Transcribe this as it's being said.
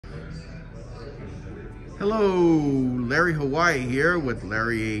Hello, Larry Hawaii here with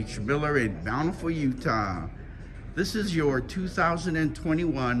Larry H. Miller in Bountiful, Utah. This is your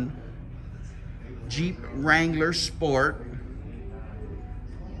 2021 Jeep Wrangler Sport.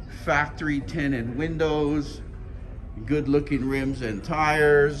 Factory tinted windows, good looking rims and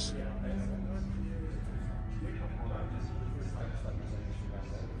tires.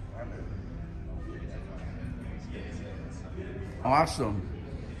 Awesome.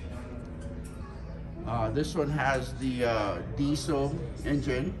 This one has the diesel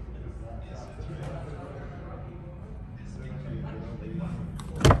engine.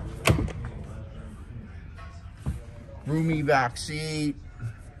 Roomy back seat.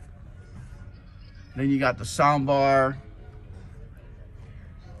 Then you got the sound bar.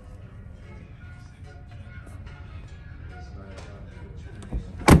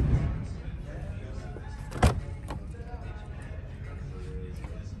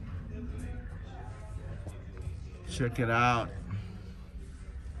 Check it out.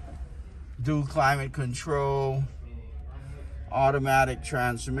 Dual climate control, automatic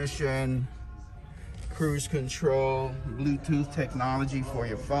transmission, cruise control, Bluetooth technology for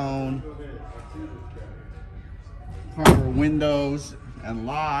your phone, power windows and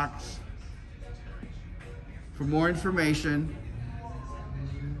locks. For more information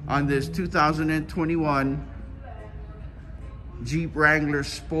on this 2021 Jeep Wrangler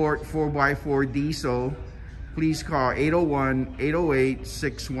Sport 4x4 diesel, please call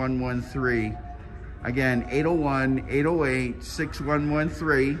 801-808-6113. Again,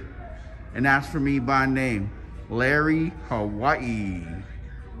 801-808-6113, and ask for me by name, Larry Hawaii.